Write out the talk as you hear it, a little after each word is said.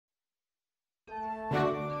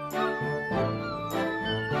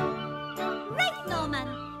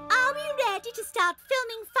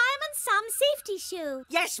show.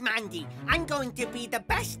 Yes, Mandy. I'm going to be the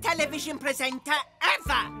best television presenter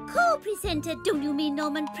ever. Co-presenter, don't you mean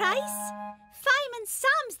Norman Price? Fireman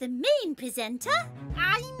Sam's the main presenter.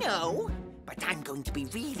 I know, but I'm going to be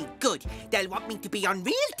really good. They'll want me to be on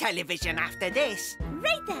real television after this.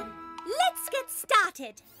 Right then, let's get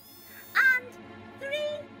started. And 3,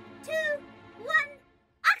 2, 1,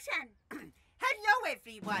 action! Hello,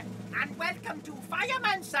 everyone, and welcome to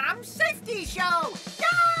Fireman Sam's Safety Show!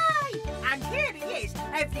 Yay! And here he is,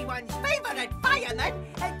 everyone's favourite fireman.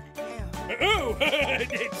 Oh,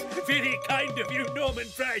 it's very kind of you, Norman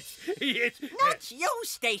Price. Yes. Not you,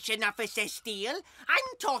 Station Officer Steele.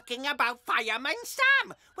 I'm talking about Fireman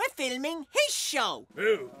Sam. We're filming his show.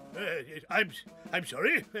 Oh, I'm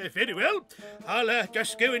sorry. Very well. I'll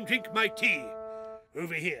just go and drink my tea.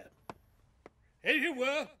 Over here. Here you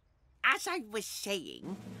were. As I was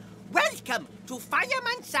saying, welcome to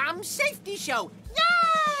Fireman Sam's Safety Show.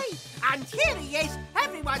 Yay! And here he is,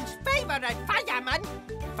 everyone's favourite fireman,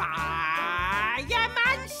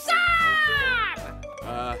 Fireman Sam!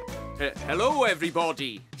 Hello,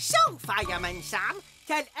 everybody. So, Fireman Sam,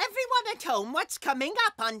 tell everyone at home what's coming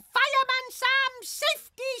up on Fireman Sam's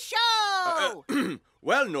Safety Show!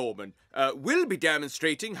 Well, Norman, we'll be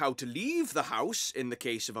demonstrating how to leave the house in the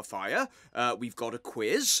case of a fire. We've got a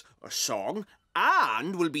quiz, a song,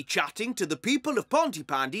 and we'll be chatting to the people of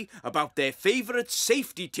Pontypandy about their favourite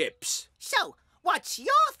safety tips. So, what's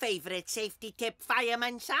your favourite safety tip,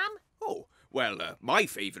 Fireman Sam? Oh, well, my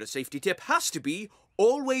favourite safety tip has to be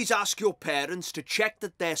always ask your parents to check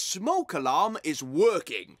that their smoke alarm is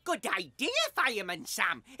working. Good idea, Fireman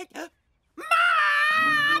Sam. Mom!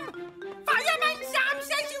 Fireman Sam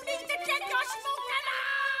says you need to check your smoke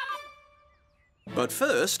alarm! But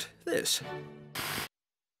first, this.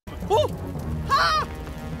 Oh! Ha!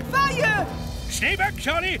 Fire! Stay back,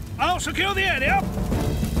 Charlie. I'll secure the area.